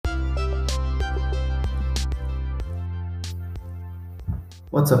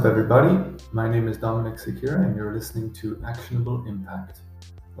What's up, everybody? My name is Dominic Sekira, and you're listening to Actionable Impact,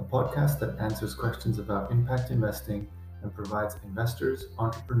 a podcast that answers questions about impact investing and provides investors,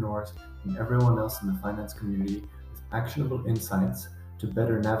 entrepreneurs, and everyone else in the finance community with actionable insights to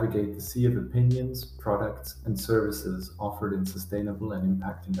better navigate the sea of opinions, products, and services offered in sustainable and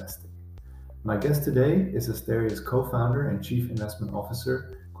impact investing. My guest today is Asteria's co-founder and chief investment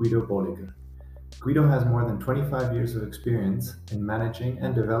officer, Guido Bolliger. Guido has more than 25 years of experience in managing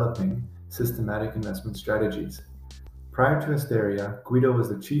and developing systematic investment strategies. Prior to Asteria, Guido was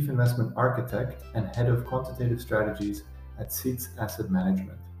the chief investment architect and head of quantitative strategies at Seats Asset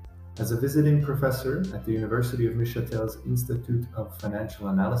Management. As a visiting professor at the University of Neuchâtel's Institute of Financial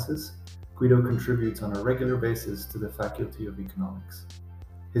Analysis, Guido contributes on a regular basis to the Faculty of Economics.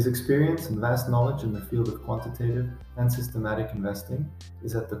 His experience and vast knowledge in the field of quantitative and systematic investing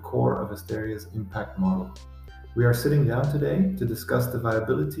is at the core of Asteria's impact model. We are sitting down today to discuss the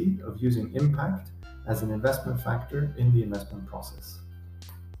viability of using impact as an investment factor in the investment process.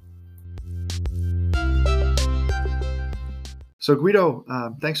 So Guido,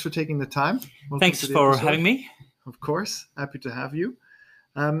 thanks for taking the time. Welcome Thanks for having me. Of course, happy to have you.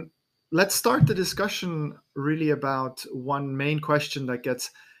 Let's start the discussion really about one main question that gets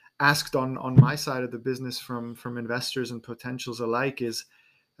asked on my side of the business from investors and potentials alike is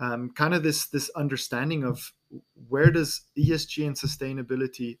kind of this understanding of where does ESG and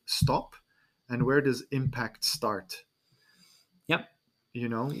sustainability stop and where does impact start? Yep.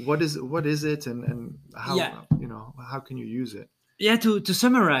 What is it and how, how can you use it? Yeah, to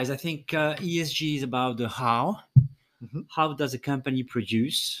summarize, I think ESG is about the how. Mm-hmm. How does a company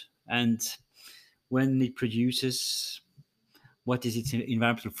produce? And when it produces, what is its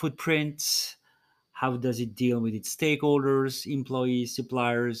environmental footprint? How does it deal with its stakeholders, employees,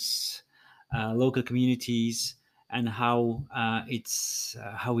 suppliers, local communities, and how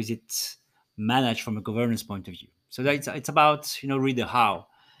is it managed from a governance point of view? So it's about really the how.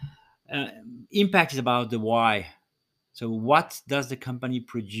 Impact is about the why. So what does the company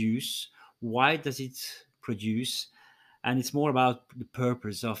produce? Why does it produce? And it's more about the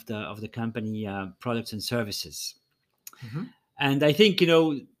purpose of the company products and services. Mm-hmm. And I think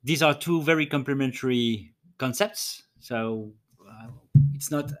these are two very complementary concepts. So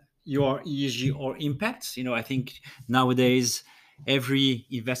it's not your ESG or impact. I think nowadays every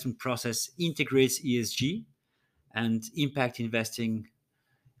investment process integrates ESG, and impact investing,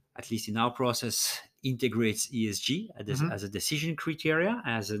 at least in our process, integrates ESG as a decision criteria,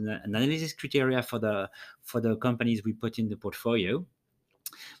 as an analysis criteria for the companies we put in the portfolio.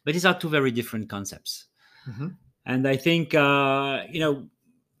 But these are two very different concepts. Mm-hmm. And I think, ESG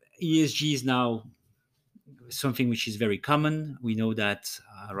is now something which is very common. We know that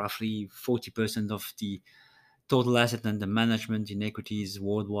roughly 40% of the total asset under management in equities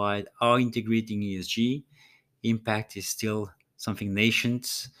worldwide are integrating ESG. Impact is still something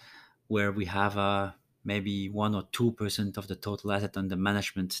nascent, where we have maybe 1 or 2% of the total asset under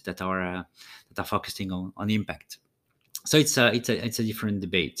management that are focusing on impact. So it's a different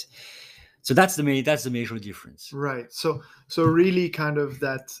debate. So that's the major difference. Right. So really kind of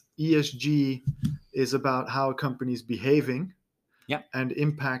that ESG is about how a company's behaving. Yeah. And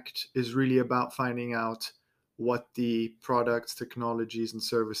impact is really about finding out what the products, technologies, and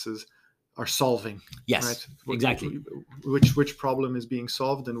services are solving. Yes, right? Exactly. Which problem is being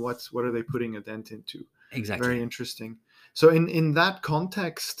solved and what are they putting a dent into? Exactly. Very interesting. So in that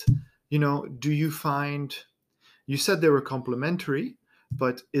context, do you find, you said they were complementary,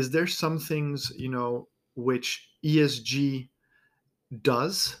 but is there some things, which ESG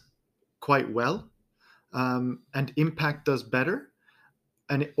does quite well and impact does better?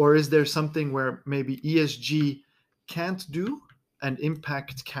 Or is there something where maybe ESG can't do and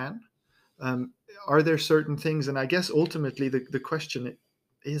impact can? Are there certain things? And I guess ultimately the question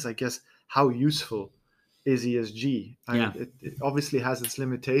is, how useful is ESG? Yeah. It obviously has its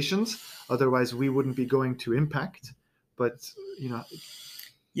limitations. Otherwise, we wouldn't be going to impact. But,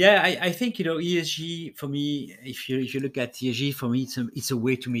 Yeah, I think, ESG for me, if you look at ESG, for me, it's a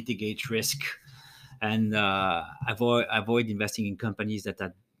way to mitigate risk and avoid investing in companies that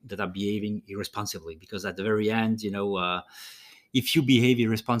are behaving irresponsibly, because at the very end, if you behave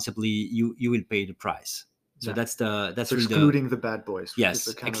irresponsibly, you will pay the price. So that's really excluding the bad boys. Yes,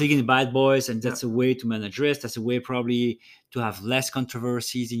 excluding the bad boys, and that's a way to manage risk. That's a way probably to have less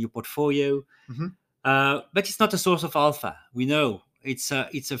controversies in your portfolio. Mm-hmm. But it's not a source of alpha. We know it's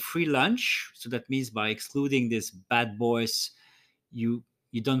a free lunch. So that means by excluding these bad boys, you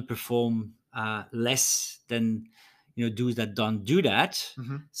don't perform less than those that don't do that.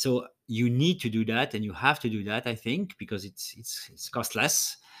 Mm-hmm. So you need to do that, and you have to do that, I think, because it's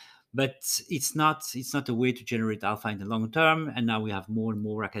costless. But it's not a way to generate alpha in the long term. And now we have more and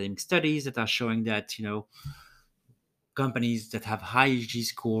more academic studies that are showing that companies that have high ESG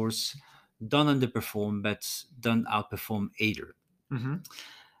scores don't underperform, but don't outperform either. Mm-hmm.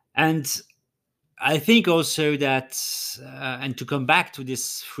 And I think also that, and to come back to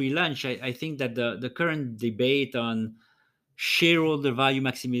this free lunch, I think that the current debate on shareholder value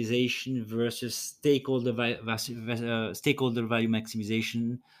maximization versus stakeholder value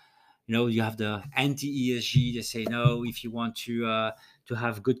maximization. You have the anti-ESG. They say no. If you want to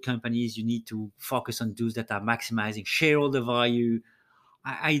have good companies, you need to focus on those that are maximizing shareholder value.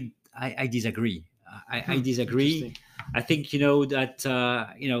 I disagree. I disagree. I think that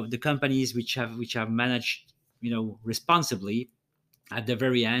the companies which have managed responsibly at the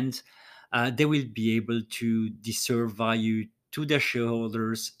very end, they will be able to deserve value to their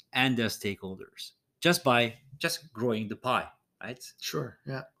shareholders and their stakeholders just by growing the pie, right? Sure.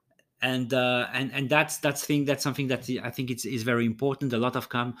 Yeah. And that's something that I think is very important. A lot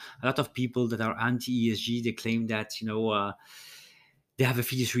of people that are anti ESG, they claim that they have a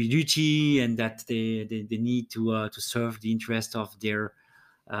fiduciary duty and that they need to serve the interest of their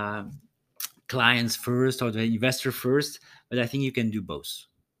clients first or the investor first. But I think you can do both,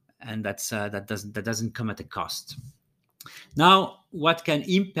 and that doesn't come at a cost. Now, what can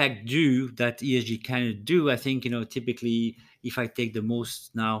impact do that ESG cannot do? I think typically, if I take the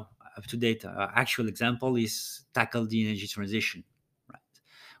most now up to date actual example, is tackle the energy transition. Right,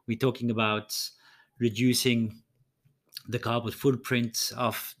 we're talking about reducing the carbon footprint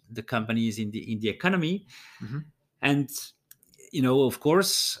of the companies in the economy, Mm-hmm. and of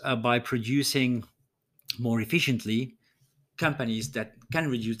course, by producing more efficiently, companies that can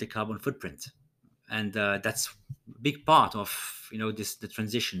reduce the carbon footprint, and that's a big part of the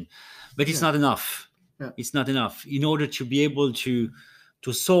transition. But it's not enough. Yeah. It's not enough in order to be able to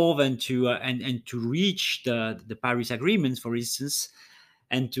solve and to and to reach the Paris agreements, for instance,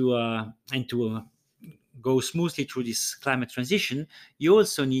 and to go smoothly through this climate transition. You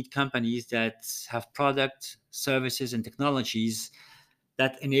also need companies that have product, services, and technologies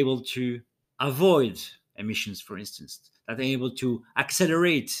that enable to avoid emissions, for instance, that are able to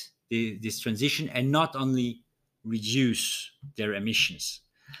accelerate this transition and not only reduce their emissions.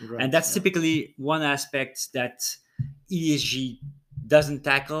 Right. And that's typically one aspect that ESG doesn't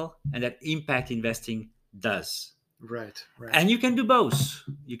tackle and that impact investing does. Right. And you can do both.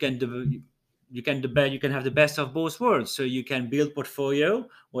 You can have the best of both worlds. So you can build portfolio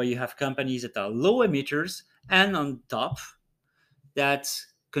where you have companies that are low emitters and on top that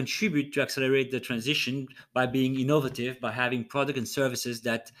contribute to accelerate the transition by being innovative, by having product and services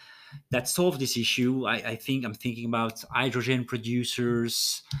that solve this issue. I'm thinking about hydrogen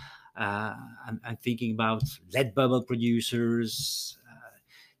producers. I'm thinking about lead bubble producers.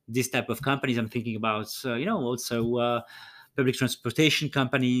 This type of companies. I'm thinking about also public transportation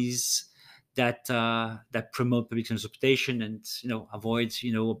companies that promote public transportation and avoid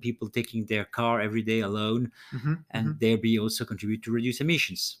people taking their car every day alone, and thereby also contribute to reduce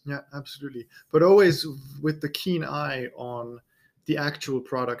emissions. Yeah, absolutely. But always with the keen eye on the actual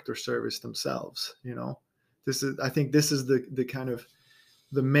product or service themselves. I think this is the kind of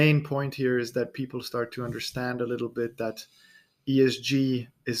the main point here, is that people start to understand a little bit that ESG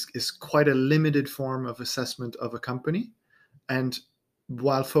is quite a limited form of assessment of a company. And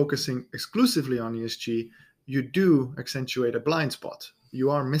while focusing exclusively on ESG, you do accentuate a blind spot. You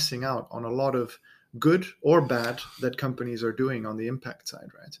are missing out on a lot of good or bad that companies are doing on the impact side,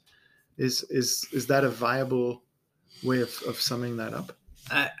 right? Is that a viable way of summing that up?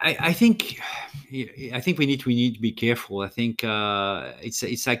 I think we need to be careful. I think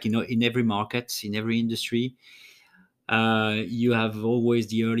it's like in every market, in every industry, you have always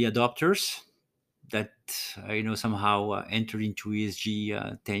the early adopters that somehow entered into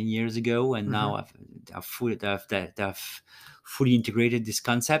ESG 10 years ago, and now have fully integrated this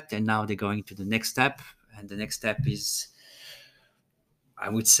concept, and now they're going to the next step. And the next step is, I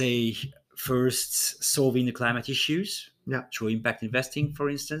would say, first solving the climate issues through impact investing, for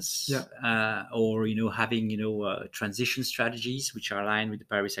instance, or having transition strategies which are aligned with the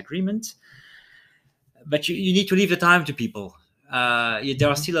Paris Agreement. But you need to leave the time to people. There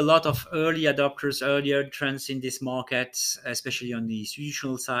are still a lot of early adopters, early entrants in this market, especially on the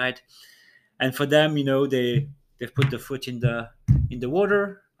institutional side. And for them, they've put the foot in the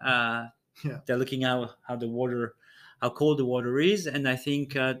water. They're looking how cold the water is, and I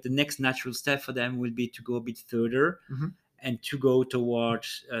think the next natural step for them will be to go a bit further and to go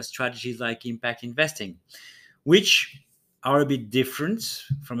towards strategies like impact investing, which are a bit different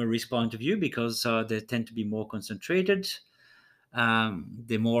from a risk point of view because they tend to be more concentrated.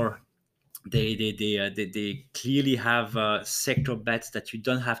 They clearly have sector bets that you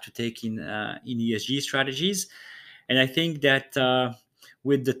don't have to take in ESG strategies. And I think that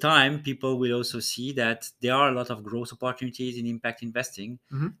with the time, people will also see that there are a lot of growth opportunities in impact investing,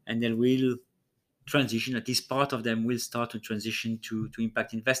 and then will transition, at least part of them will start to transition to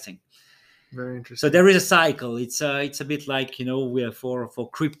impact investing. Very interesting. So there is a cycle. It's a bit like, you know, we are for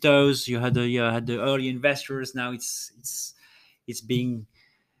cryptos. You had the early investors. Now it's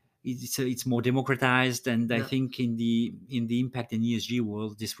more democratized, and I think in the impact and ESG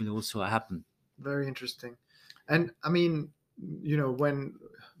world, this will also happen. Very interesting. And I mean, you know, when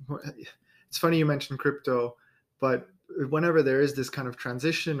it's funny you mentioned crypto, but whenever there is this kind of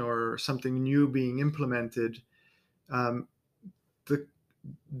transition or something new being implemented,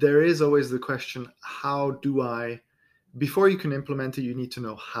 there is always the question, how do I, before you can implement it, you need to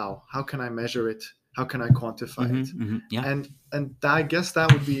know how can I measure it? How can I quantify it? Yeah. And I guess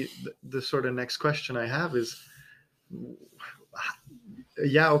that would be the sort of next question I have is,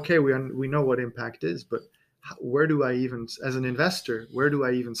 okay, we know what impact is, but where do I even, as an investor, where do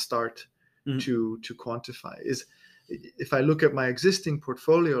I even start to quantify? If I look at my existing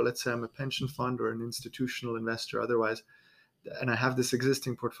portfolio, let's say I'm a pension fund or an institutional investor otherwise, and I have this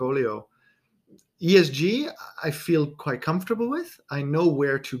existing portfolio, ESG, I feel quite comfortable with. I know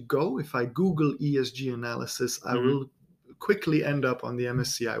where to go. If I Google ESG analysis, I will quickly end up on the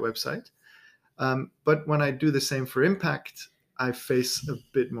MSCI website. But when I do the same for impact, I face a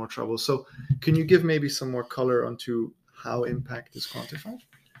bit more trouble. So can you give maybe some more color onto how impact is quantified?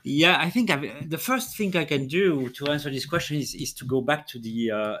 Yeah, I think the first thing I can do to answer this question is to go back to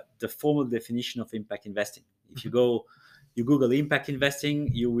the formal definition of impact investing. If you Google impact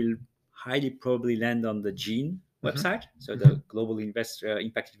investing, you will highly probably land on the GENE website, so the Global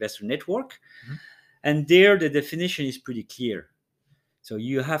Impact Investor Network. And there the definition is pretty clear. So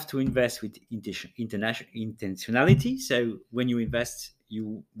you have to invest with intentionality. So when you invest,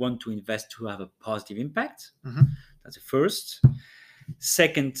 you want to invest to have a positive impact. That's the first.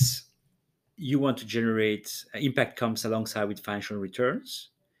 Second, you want to generate impact comes alongside with financial returns.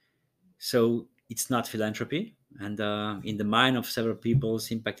 So it's not philanthropy. And in the mind of several people,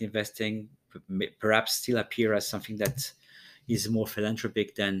 impact investing perhaps still appear as something that is more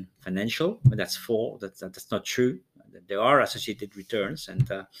philanthropic than financial. But that's not true. There are associated returns, and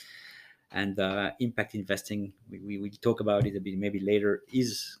impact investing, we will talk about it a bit maybe later,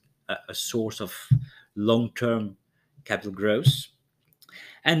 is a source of long-term capital growth.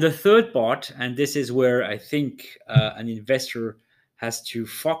 And the third part, and this is where I think an investor has to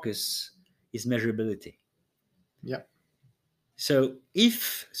focus, is measurability. Yeah. So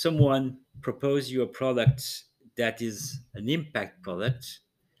if someone proposes you a product that is an impact product,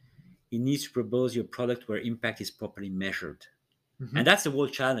 he needs to propose you a product where impact is properly measured. And that's the whole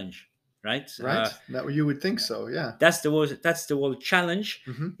challenge, right? Right. That you would think so, yeah. That's the whole challenge.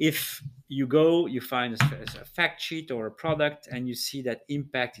 If you find a fact sheet or a product and you see that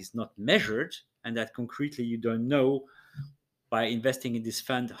impact is not measured, and that concretely you don't know by investing in this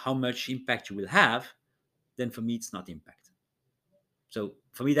fund how much impact you will have, then for me it's not impact. So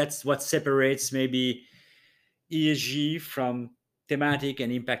for me, that's what separates maybe ESG from thematic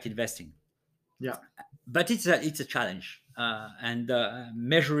and impact investing. Yeah. But it's a challenge, and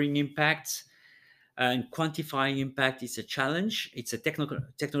measuring impact and quantifying impact is a challenge. It's a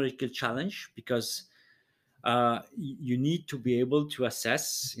technological challenge because you need to be able to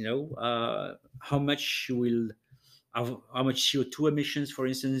assess, how much CO2 emissions, for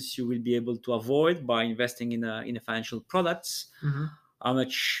instance, you will be able to avoid by investing in a financial products. How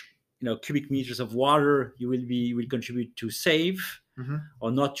much cubic meters of water you will contribute to save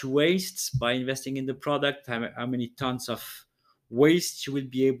or not to waste by investing in the product. How many tons of waste you will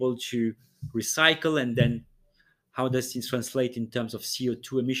be able to recycle, and then how does this translate in terms of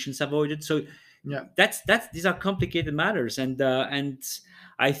CO2 emissions avoided? So these are complicated matters, and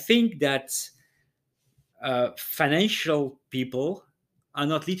I think that financial people are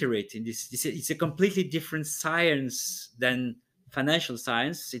not literate in this. It's a completely different science than financial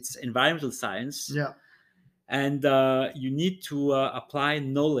science. It's environmental science. Yeah. And you need to apply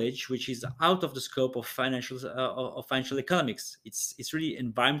knowledge which is out of the scope of financial economics. It's really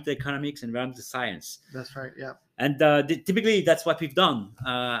environmental economics, environmental science. That's right. Yeah. And typically that's what we've done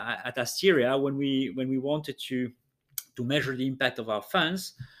at Asteria when we wanted to measure the impact of our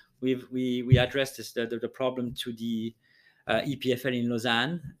funds. We addressed the problem to the EPFL in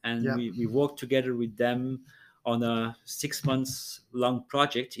Lausanne, and we worked together with them on a 6 months long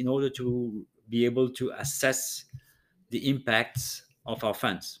project in order to be able to assess the impacts of our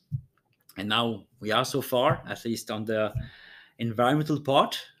funds. And now we are so far, at least on the environmental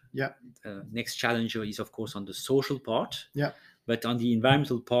part. Yeah. Next challenge is, of course, on the social part. Yeah. But on the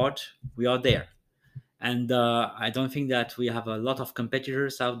environmental part, we are there. And I don't think that we have a lot of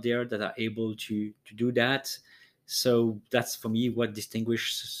competitors out there that are able to do that. So that's, for me, what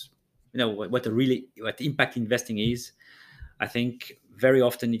distinguishes, what impact investing is. I think very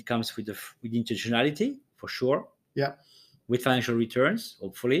often it comes with intentionality, for sure. Yeah. With financial returns,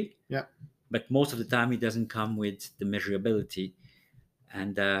 hopefully. Yeah. But most of the time, it doesn't come with the measurability.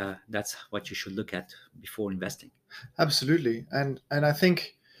 And that's what you should look at before investing. Absolutely. And I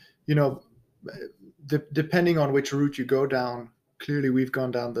think, depending on which route you go down, clearly we've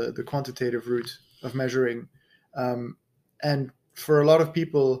gone down the quantitative route of measuring. And for a lot of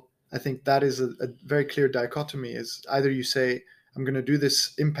people, I think that is a very clear dichotomy. Is either you say, I'm going to do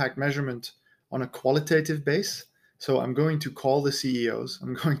this impact measurement on a qualitative base. So I'm going to call the CEOs.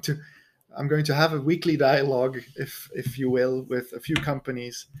 I'm going to have a weekly dialogue, if you will, with a few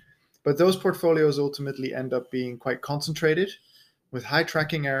companies. But those portfolios ultimately end up being quite concentrated with high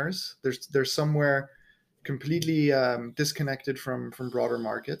tracking errors. They're somewhere completely disconnected from broader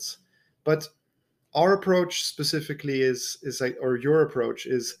markets. But our approach specifically is like, or your approach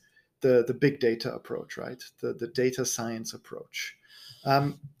is the big data approach, right? The data science approach.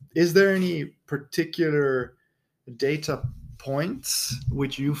 Is there any particular data points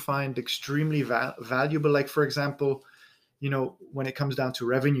which you find extremely valuable? Like, for example, when it comes down to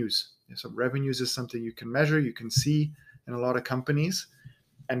revenues. So revenues is something you can measure, you can see in a lot of companies,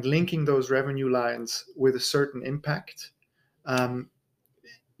 and linking those revenue lines with a certain impact. Can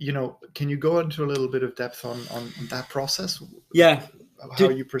you go into a little bit of depth on that process? Yeah. How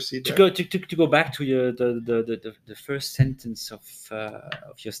you proceed there? To go back to the first sentence of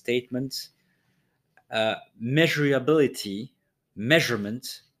your statement,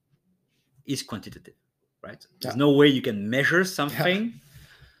 measurement is quantitative, right? There's no way you can measure something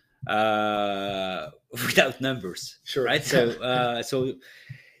without numbers, sure. Right? So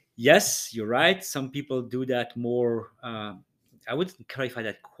yes, you're right. Some people do that more. I wouldn't clarify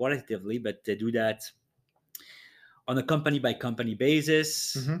that qualitatively, but they do that on a company by company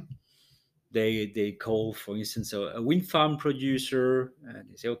basis. Mm-hmm. They call, for instance, a wind farm producer, and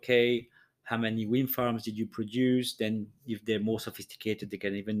they say, okay, how many wind farms did you produce? Then, if they're more sophisticated, they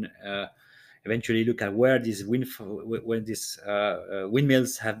can even eventually look at where these windmills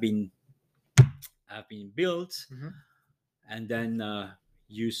have been built, mm-hmm. and then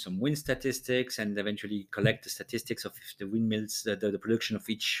use some wind statistics, and eventually collect the statistics of the windmills, the production of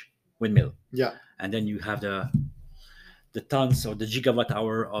each windmill. Yeah, and then you have the tons or the gigawatt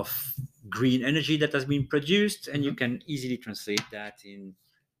hour of green energy that has been produced, and you can easily translate that in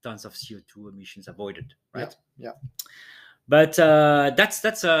tons of CO2 emissions avoided, right? Yeah. But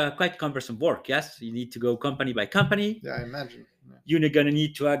that's quite cumbersome work. Yes, you need to go company by company. Yeah, I imagine. Yeah. You're going to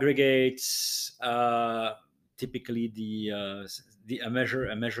need to aggregate typically a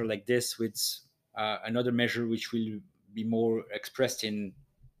measure like this with another measure which will be more expressed in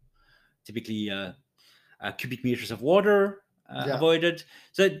typically cubic meters of water avoided.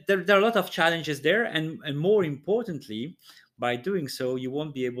 So there are a lot of challenges there, and more importantly, by doing so, you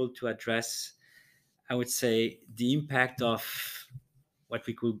won't be able to address, I would say, the impact of what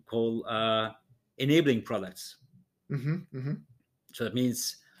we could call enabling products. Mm-hmm. Mm-hmm. So that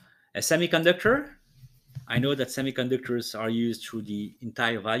means a semiconductor. I know that semiconductors are used through the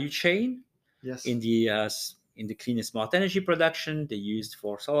entire value chain. Yes. In the clean and smart energy production, they're used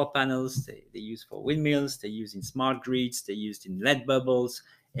for solar panels, they're used for windmills, they're used in smart grids, they're used in LED bubbles,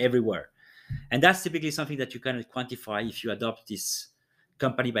 everywhere. And that's typically something that you cannot quantify if you adopt this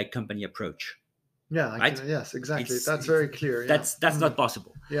company by company approach. Yeah, right? Yes, exactly. That's very clear. That's not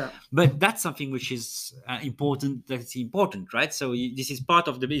possible. Yeah. But that's something which is important. That's important, right? So this is part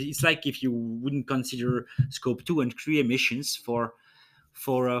of it's like if you wouldn't consider scope 2 and 3 emissions for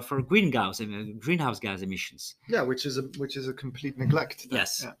greenhouse gas emissions. Yeah, which is a complete neglect.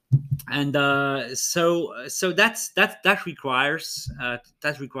 Yes. Yeah. And so that requires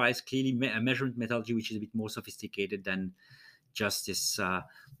clearly a measurement methodology which is a bit more sophisticated than just this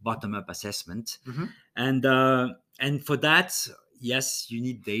bottom-up assessment. Mm-hmm. And for that, yes, you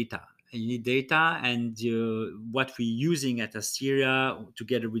need data. And what we're using at Asteria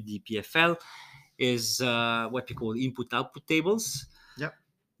together with the PFL is what we call input-output tables. Yep.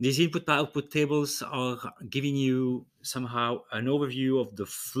 These input-output tables are giving you somehow an overview of the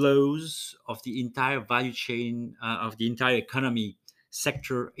flows of the entire value chain, of the entire economy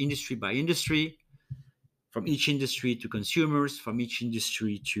sector, industry by industry, from each industry to consumers, from each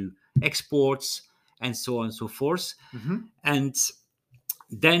industry to exports, and so on and so forth. And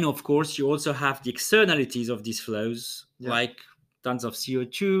then, of course, you also have the externalities of these flows, like tons of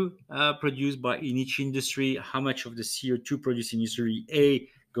CO2 produced by in each industry, how much of the CO2 produced in industry A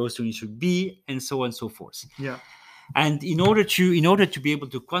goes to industry B, and so on and so forth. Yeah. And in order to be able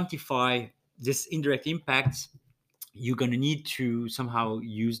to quantify this indirect impact, you're going to need to somehow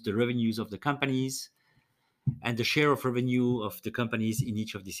use the revenues of the companies and the share of revenue of the companies in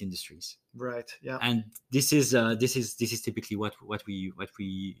each of these industries. Right. Yeah. And this is typically what we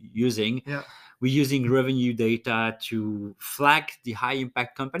using. Yeah. We're using revenue data to flag the high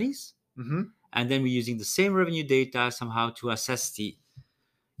impact companies, and then we're using the same revenue data somehow to assess the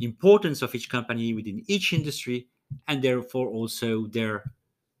importance of each company within each industry, and therefore also their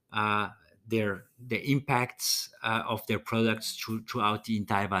impacts of their products throughout the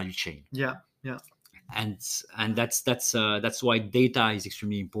entire value chain. Yeah. Yeah. And that's why data is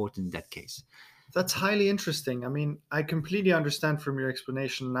extremely important in that case. That's highly interesting. I mean, I completely understand from your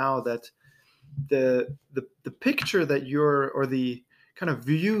explanation now that the picture that or the kind of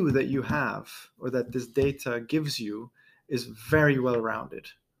view that you have, or that this data gives you, is very well rounded,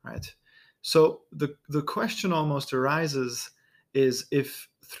 right? So the question almost arises is, if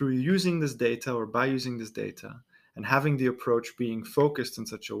through using this data, or by using this data and having the approach being focused in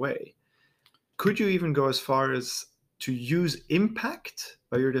such a way, could you even go as far as to use impact,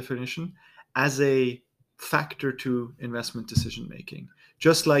 by your definition, as a factor to investment decision making,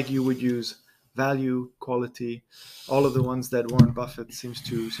 just like you would use value, quality, all of the ones that Warren Buffett seems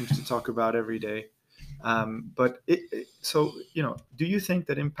to talk about every day? So, do you think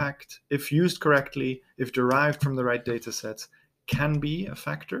that impact, if used correctly, if derived from the right data sets, can be a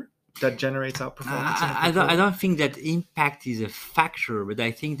factor that generates outperformance? I don't think that impact is a factor, but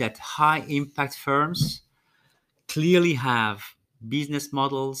I think that high impact firms clearly have business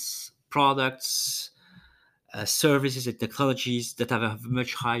models, products, services, and technologies that have a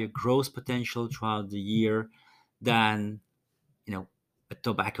much higher growth potential throughout the year than a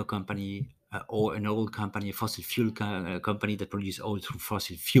tobacco company or an oil company, a fossil fuel company that produces oil through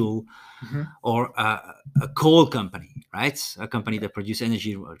fossil fuel, or a coal company, right? A company that produces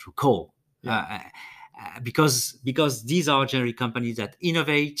energy through coal. Because these are generally companies that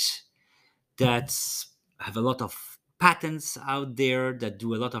innovate, that have a lot of patents out there, that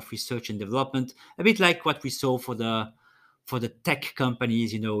do a lot of research and development, a bit like what we saw for the tech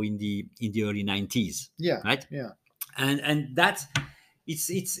companies, in the early 90s. Right. And that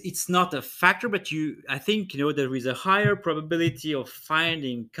it's not a factor, but I think there is a higher probability of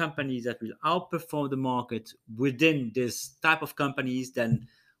finding companies that will outperform the market within this type of companies than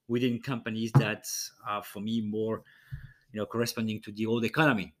within companies that are, for me, more corresponding to the old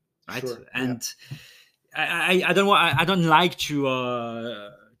economy, right? Sure. And I don't like to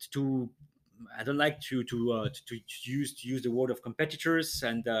use the word of competitors,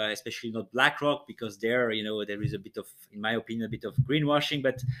 and especially not BlackRock, because there is a bit of, in my opinion, a bit of greenwashing.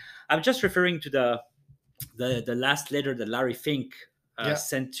 But I'm just referring to the last letter that Larry Fink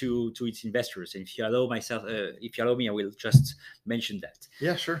sent to its investors. And if you allow me, I will just mention that.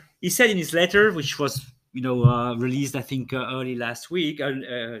 Yeah, sure. He said in his letter, which was released, I think, late last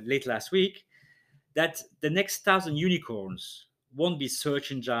week, that the next 1,000 unicorns won't be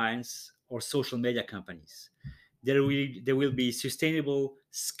search engines or social media companies. There will be sustainable,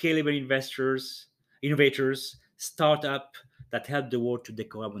 scalable innovators, startup that help the world to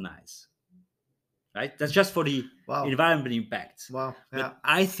decarbonize. Right? That's just for the environmental impact. Wow. Yeah. But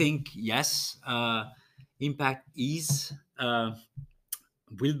I think, yes, impact will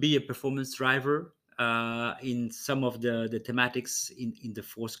be a performance driver in some of the thematics in the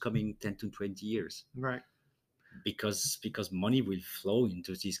forthcoming 10 to 20 years. Right. Because money will flow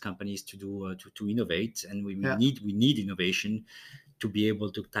into these companies to innovate, and we need innovation to be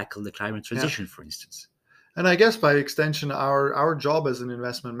able to tackle the climate transition, for instance. And I guess by extension, our job as an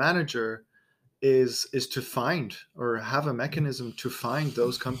investment manager is to find, or have a mechanism to find,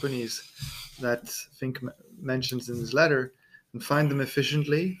 those companies that Fink mentions in his letter, and find them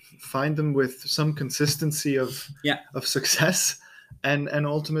efficiently, find them with some consistency of success, and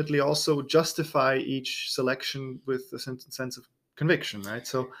ultimately also justify each selection with a sense of conviction, right?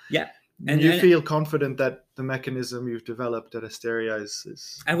 So and you feel confident that the mechanism you've developed at Asteria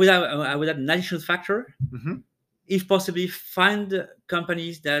is... I would add an additional factor. If possibly, find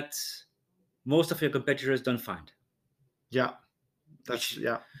companies that most of your competitors don't find.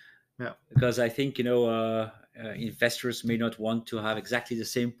 Because I think investors may not want to have exactly the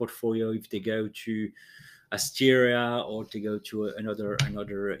same portfolio if they go to Asteria or to go to another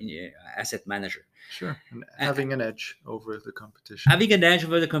asset manager. Sure, and having an edge over the competition. Having an edge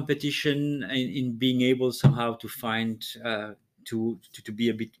over the competition in being able somehow to find to be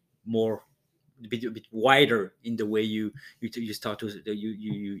a bit more, a bit wider in the way you start to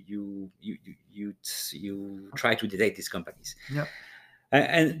you try to detect these companies. Yeah.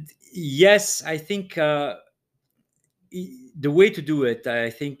 And yes, I think the way to do it, I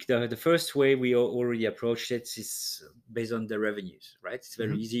think the first way we already approached it is based on the revenues, right? It's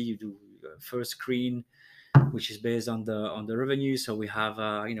very easy. You do first screen, which is based on the revenue. So we have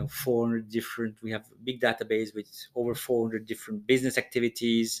 400 different. We have a big database with over 400 different business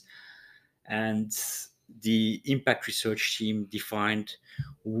activities, and the impact research team defined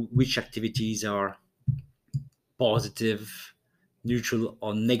which activities are positive, neutral,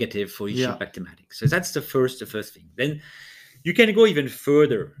 or negative for each impact thematic. So that's the first thing. Then you can go even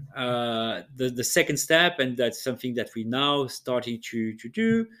further. The second step, and that's something that we now starting to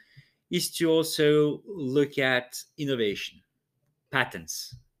do, is to also look at innovation,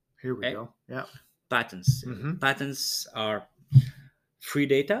 patents. Here we go. Yeah. Patents. Patents are free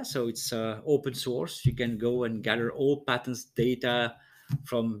data, so it's open source. You can go and gather all patents data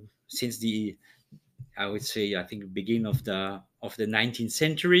from since the, I would say, I think beginning of the 19th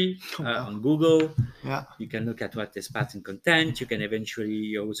century on Google. Yeah. You can look at what this patent content. You can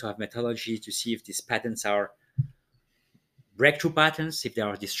eventually also have methodology to see if these patents are breakthrough patents, if they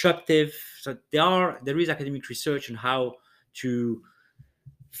are disruptive. So there is academic research on how to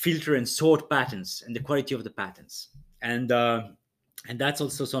filter and sort patents and the quality of the patents. And that's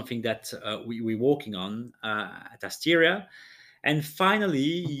also something that we're working on at Asteria. And finally,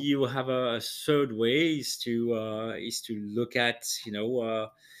 you have a third way is to look at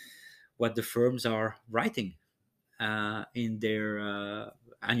what the firms are writing in their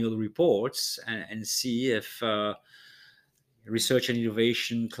annual reports and see if research and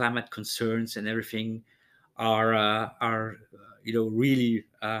innovation, climate concerns, and everything are really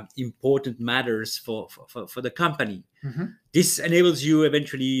important matters for the company. This enables you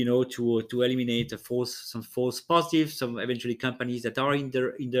eventually to eliminate some false positives, some eventually companies that are in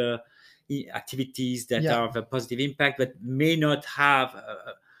the activities that are of a positive impact but may not have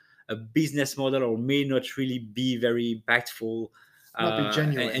a business model or may not really be very impactful, not be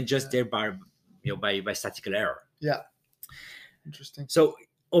genuine, and just thereby by statistical error. Yeah. Interesting. So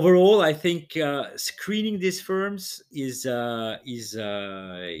overall, I think screening these firms is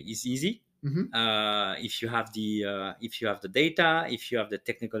easy. If you have the data, if you have the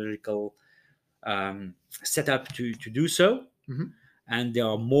technological setup to do so, and there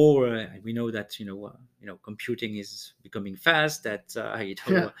are more. We know that computing is becoming fast. That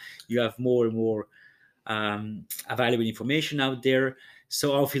you have more and more available information out there.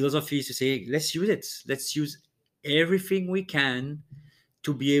 So our philosophy is to say, let's use it. Let's use everything we can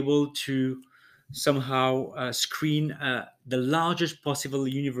to be able to somehow screen the largest possible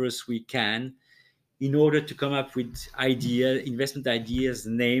universe we can in order to come up with investment ideas,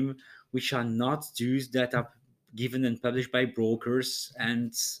 name, which are not those that are given and published by brokers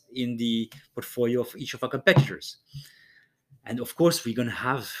and in the portfolio of each of our competitors. And of course, we're going to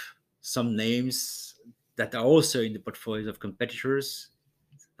have some names that are also in the portfolios of competitors.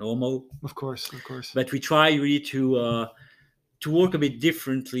 Normal, of course. But we try really to work a bit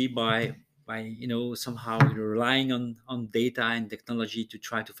differently by somehow relying on data and technology to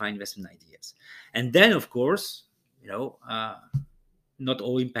try to find investment ideas. And then, of course, not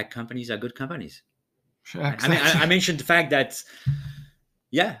all impact companies are good companies. Sure, exactly. I mentioned the fact that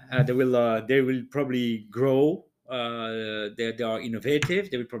they will probably grow. They are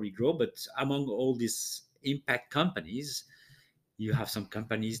innovative. They will probably grow. But among all these impact companies, you have some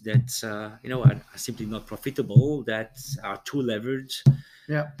companies that are simply not profitable, that are too leveraged,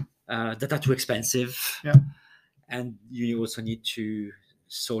 that are too expensive, and you also need to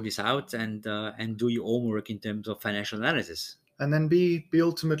sort this out and do your homework in terms of financial analysis. And then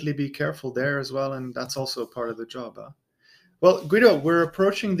ultimately be careful there as well, and that's also a part of the job. Well, Guido, we're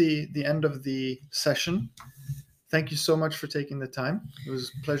approaching the end of the session. Thank you so much for taking the time. It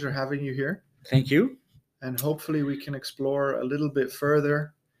was a pleasure having you here. Thank you. And hopefully we can explore a little bit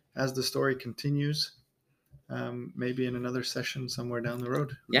further as the story continues, maybe in another session somewhere down the road.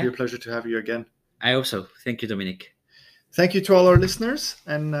 It would be a pleasure to have you again. I hope so. Thank you, Dominic. Thank you to all our listeners,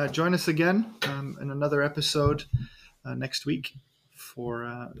 and join us again in another episode next week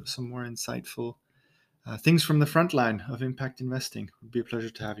for some more insightful things from the front line of impact investing. It would be a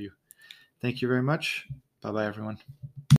pleasure to have you. Thank you very much. Bye-bye, everyone.